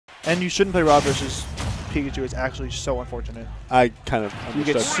And you shouldn't play Rob versus Pikachu. It's actually so unfortunate. I kind of You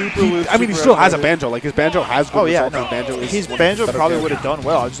understood. get super loose. I mean, he still has a Banjo. Like, his Banjo has good results. No. His Banjo, is his one of Banjo the better probably characters. would have done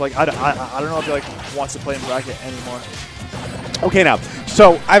well. I just like I don't know if he like wants to play in bracket anymore. Okay, now,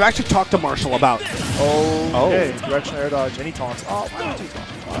 so I've actually talked to Marshall about. Okay, direction air dodge, and he taunts. Oh, why would you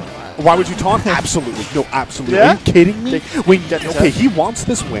taunt? Why would you taunt? Absolutely. No, absolutely. Yeah? Are you kidding me? Okay, he wants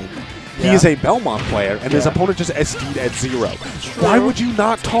this win. He Yeah. is a Belmont player, and his opponent just SD'd at 0. True. Why would you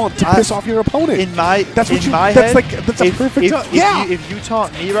not taunt to piss off your opponent? In my that's head, that's a perfect taunt. Yeah. If you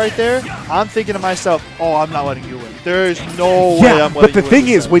taunt me right there, I'm thinking to myself, oh, I'm not letting you win. There's no way I'm letting you win. But the thing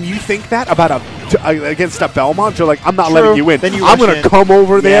is, when you think that about against a Belmont, you're like, I'm not letting you win. Then I'm going to come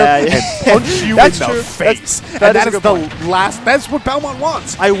over there and punch you in the face. That is the last. That's what Belmont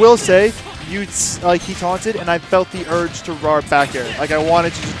wants. I will say, he taunted, and I felt the urge to roar back air. Like, I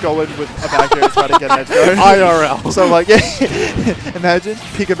wanted to just go in with a back air and try to get an edge guard. IRL. So, like, imagine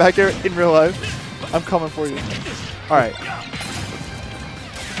Pika back air in real life. I'm coming for you. All right.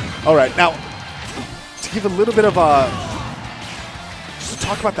 All right. Now, to give a little bit of a... Just to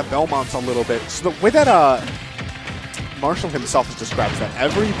talk about the Belmonts a little bit. So the way that Marshall himself has described is that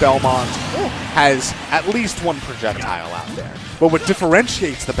every Belmont has at least one projectile out there. But what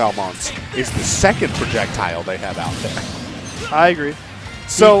differentiates the Belmonts is the second projectile they have out there. I agree.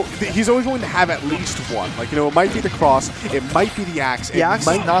 So he's always going to have at least one. Like, it might be the cross, it might be the axe. The axe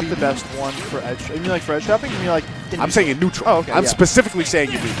is not the best one for edge. You mean like for edge trapping? You mean like I'm saying in neutral. Oh, okay. I'm specifically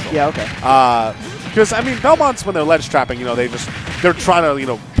saying in neutral. Yeah, okay. Because I mean, Belmonts when they're ledge trapping, they're trying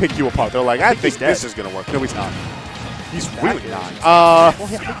to pick you apart. They're like, I think this is gonna work. No, he's not. He's really not.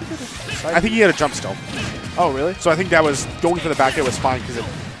 I think he had a jump still. Oh, really? So I think that was going for the back air was fine because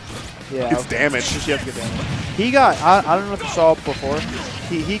it's damage. You have to get damage. He got, I don't know if you saw it before,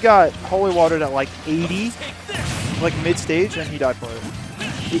 he got holy watered at like 80, like mid stage, and he died for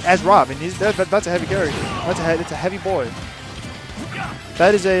it. As Rob, and that's a heavy character. It's a heavy boy.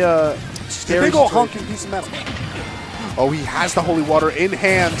 That is a scary big old honking piece of metal. Oh, he has the holy water in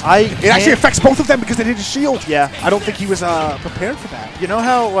hand. It actually affects both of them because they hit his shield. Yeah. I don't think he was prepared for that. You know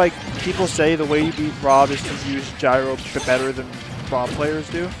how like people say the way you beat Rob is to use gyro better than Rob players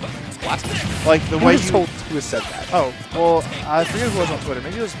do? What? Like the way who has said that? Oh, well, I forget who was on Twitter.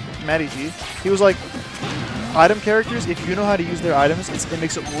 Maybe it was Matty G. He was like, item characters, if you know how to use their items, it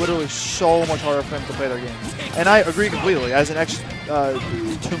makes it literally so much harder for them to play their game. And I agree completely as an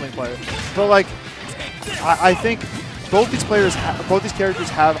ex-Toon Link player. But like, I think both these characters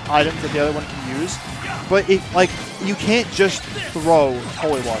have items that the other one can use. But you can't just throw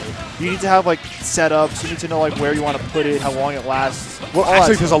holy water. You need to have like setups. You need to know like where you want to put it, how long it lasts. Well,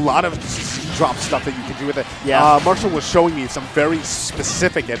 actually, there's a lot of drop stuff that you can do with it. Yeah. Marshall was showing me some very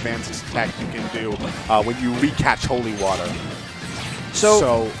specific advanced tech you can do when you recatch holy water.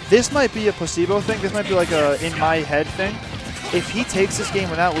 So this might be a placebo thing. This might be like a in my head thing. If he takes this game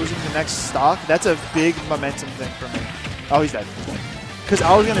without losing the next stock, that's a big momentum thing for me. Oh, he's dead. Because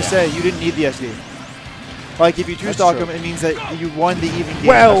I was gonna say you didn't need the SD. Like, if you two-stock him, it means that you won the even game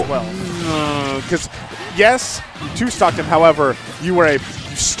as well. Because, yes, you two-stocked him. However, you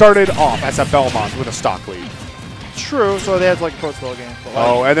started off as a Belmont with a stock lead. True, so they had, like, a protocol game. But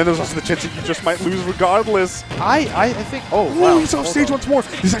like, and then there's also the chance that you just might lose regardless. I think, wow. He's off stage once more.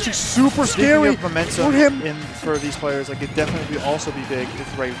 This is actually super scary of momentum for him. For these players, like, it definitely would also be big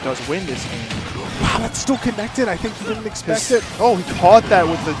if Ray does win this game. Wow, that's still connected. I think he didn't expect it. Oh, he caught that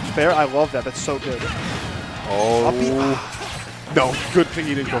with the fair. I love that. That's so good. Oh. No, good thing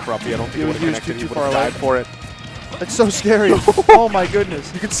he didn't go for uppy. I don't think he would have connected. He would have died for it. That's so scary. Oh, my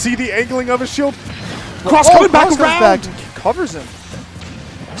goodness. You can see the angling of his shield. Cross coming back around. Back and covers him.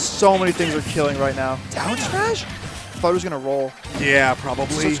 So many things are killing right now. Down smash? Thought he was going to roll. Yeah,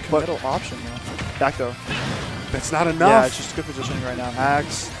 probably. Such a committal option, though. Back, though. That's not enough. Yeah, it's just good positioning right now.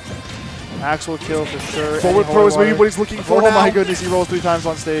 Axe will kill for sure. Forward throw is maybe what he's looking for now. Oh, my goodness. He rolls 3 times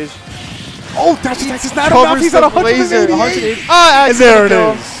on stage. Oh, that's not enough. He's at 180. And there it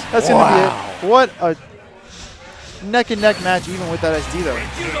is. That's going to be it. What a neck-and-neck match, even with that SD,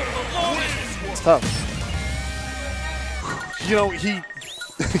 though. It's tough.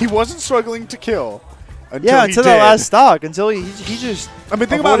 He wasn't struggling to kill. Until the last stock. Until he just. I mean,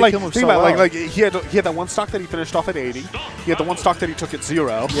 think about he had that one stock that he finished off at 80. He had the one stock that he took at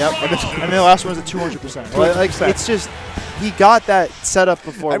 0. Yep. and then the last one was at 200%. Like, it's just he got that set up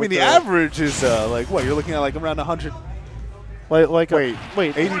before. I mean, the average is what you're looking at, like around 100. Wait.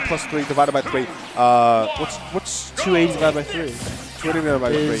 80 plus 3 divided by 3. What's 280 divided by 3? 280 divided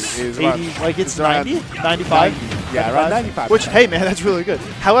by 3 is 80, around, like it's 90? 95? Yeah, around 95. Which, hey man, that's really good.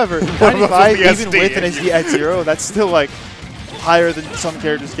 However, 95 even with an SD at 0, that's still like higher than some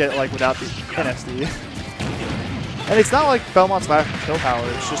characters get like without the NSD. And it's not like Belmont's lack of kill power.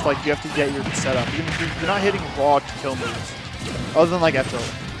 It's just like you have to get your setup. You're not hitting raw kill moves, other than like F tilt.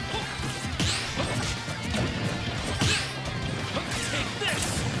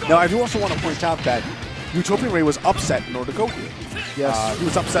 Now, I do also want to point out that UropianRay was upset in order to go here. Yes. He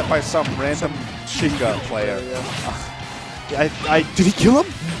was upset by some random Shinga player. Did he kill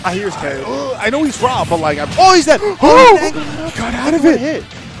him? I hear his carry. I know he's raw, but like, oh, he's dead. Oh, got out of it. Hit.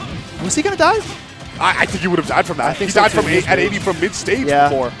 Was he gonna die? I think he would have died from that. I think he so died too, from at 80 from mid stage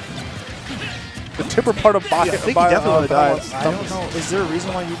before. The tipper part of body. I think he definitely would have died. I don't know. Is there a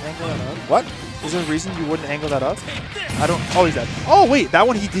reason why you'd angle that up? What? Is there a reason you wouldn't angle that up? I don't. Oh, he's dead. Oh wait, that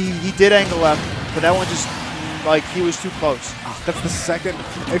one he did angle left, but that one just like he was too close. That's the second.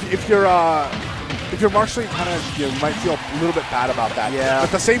 If you're Marshall, you kind of might feel a little bit bad about that. Yeah. But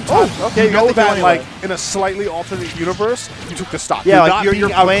at the same time, okay, you know that anyway. like in a slightly alternate universe, you took the stock. Yeah, you're like you're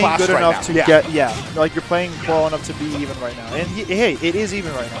playing good right enough now. to get like you're playing well enough to be even right now. And hey, it is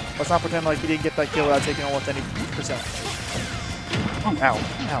even right now. Let's not pretend like he didn't get that kill without taking almost any percent. Ow,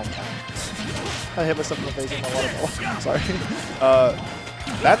 ow. I hit myself in the face with my water bottle. Sorry.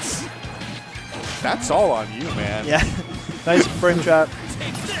 That's all on you, man. Yeah. Nice frame trap.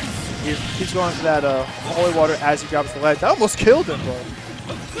 He keeps going for that holy water as he grabs the ledge. That almost killed him, bro.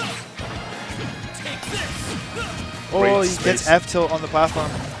 Oh, he gets F tilt on the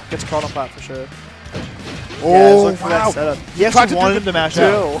platform. Gets caught on plat for sure. Oh, yeah, for that setup. He actually wanted him to mash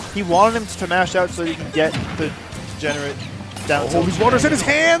out. He wanted him to mash out so he can get the degenerate down tilt. Oh, his water's in his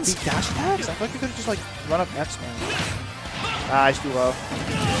hands! He dash attacks? I feel like he could have just like run up F smash. Ah, he's too low.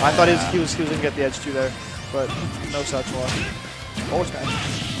 I thought he was going to get the edge too there, but no such luck. Forward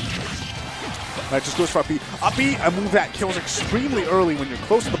smash. That just goes for up B. Up B, a move that kills extremely early when you're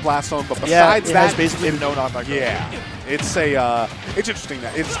close to the blast zone, but besides it that, has basically no knockback. Yeah, it's interesting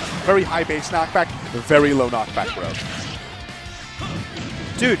that it's very high base knockback, very low knockback road.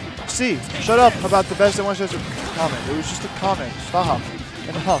 Dude, see, shut up about the best one shot comment. It was just a comment. Stop.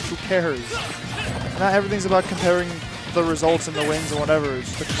 And who cares? Not everything's about comparing the results and the wins and whatever.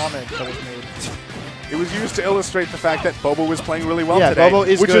 It's just a comment that was made. It was used to illustrate the fact that Bobo was playing really well today, Bobo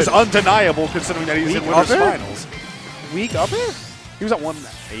is which good. is undeniable considering that he's in Winners Finals. Weak upper? He was at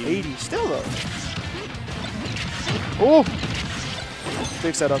 180. Still though. Oh!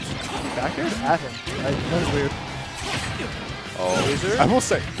 Big setups. Back here? At him. That was weird. Oh, Laser? I will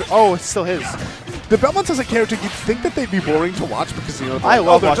say. Oh, it's still his. The Belmonts as a character, you'd think that they'd be boring to watch because, you know, I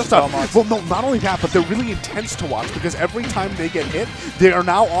love watching Belmonts. Well, no, not only that, but they're really intense to watch because every time they get hit, they are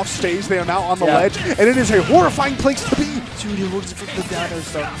now off stage, they are now on the ledge, and it is a horrifying place to be. Dude, he looks for the down air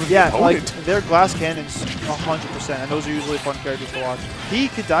stuff. Yeah, like, their glass cannons 100%, and those are usually fun characters to watch. He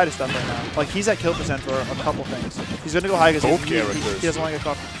could die to stuff right now. Like, he's at kill percent for a couple things. He's going to go high because he doesn't want to get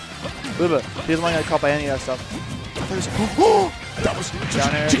caught. He doesn't want to get caught by any of that stuff. That was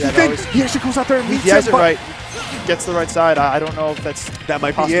down air. He actually goes out there and meets him. He has it right. Gets the right side. I don't know if that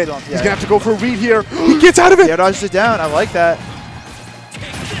might be it. He's going to have to go for a read here. He gets out of it. Yeah, dodges it down. I like that.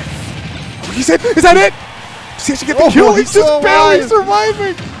 He said, is that it? Does he actually get the kill? He's just barely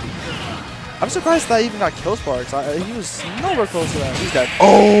surviving. I'm surprised that even got kill sparks. He was nowhere close to that. He's dead.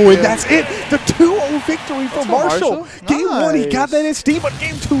 Oh, and that's it. The 2-0 victory for Marshall. Game 1, he got that SD, but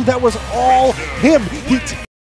Game 2, that was all him.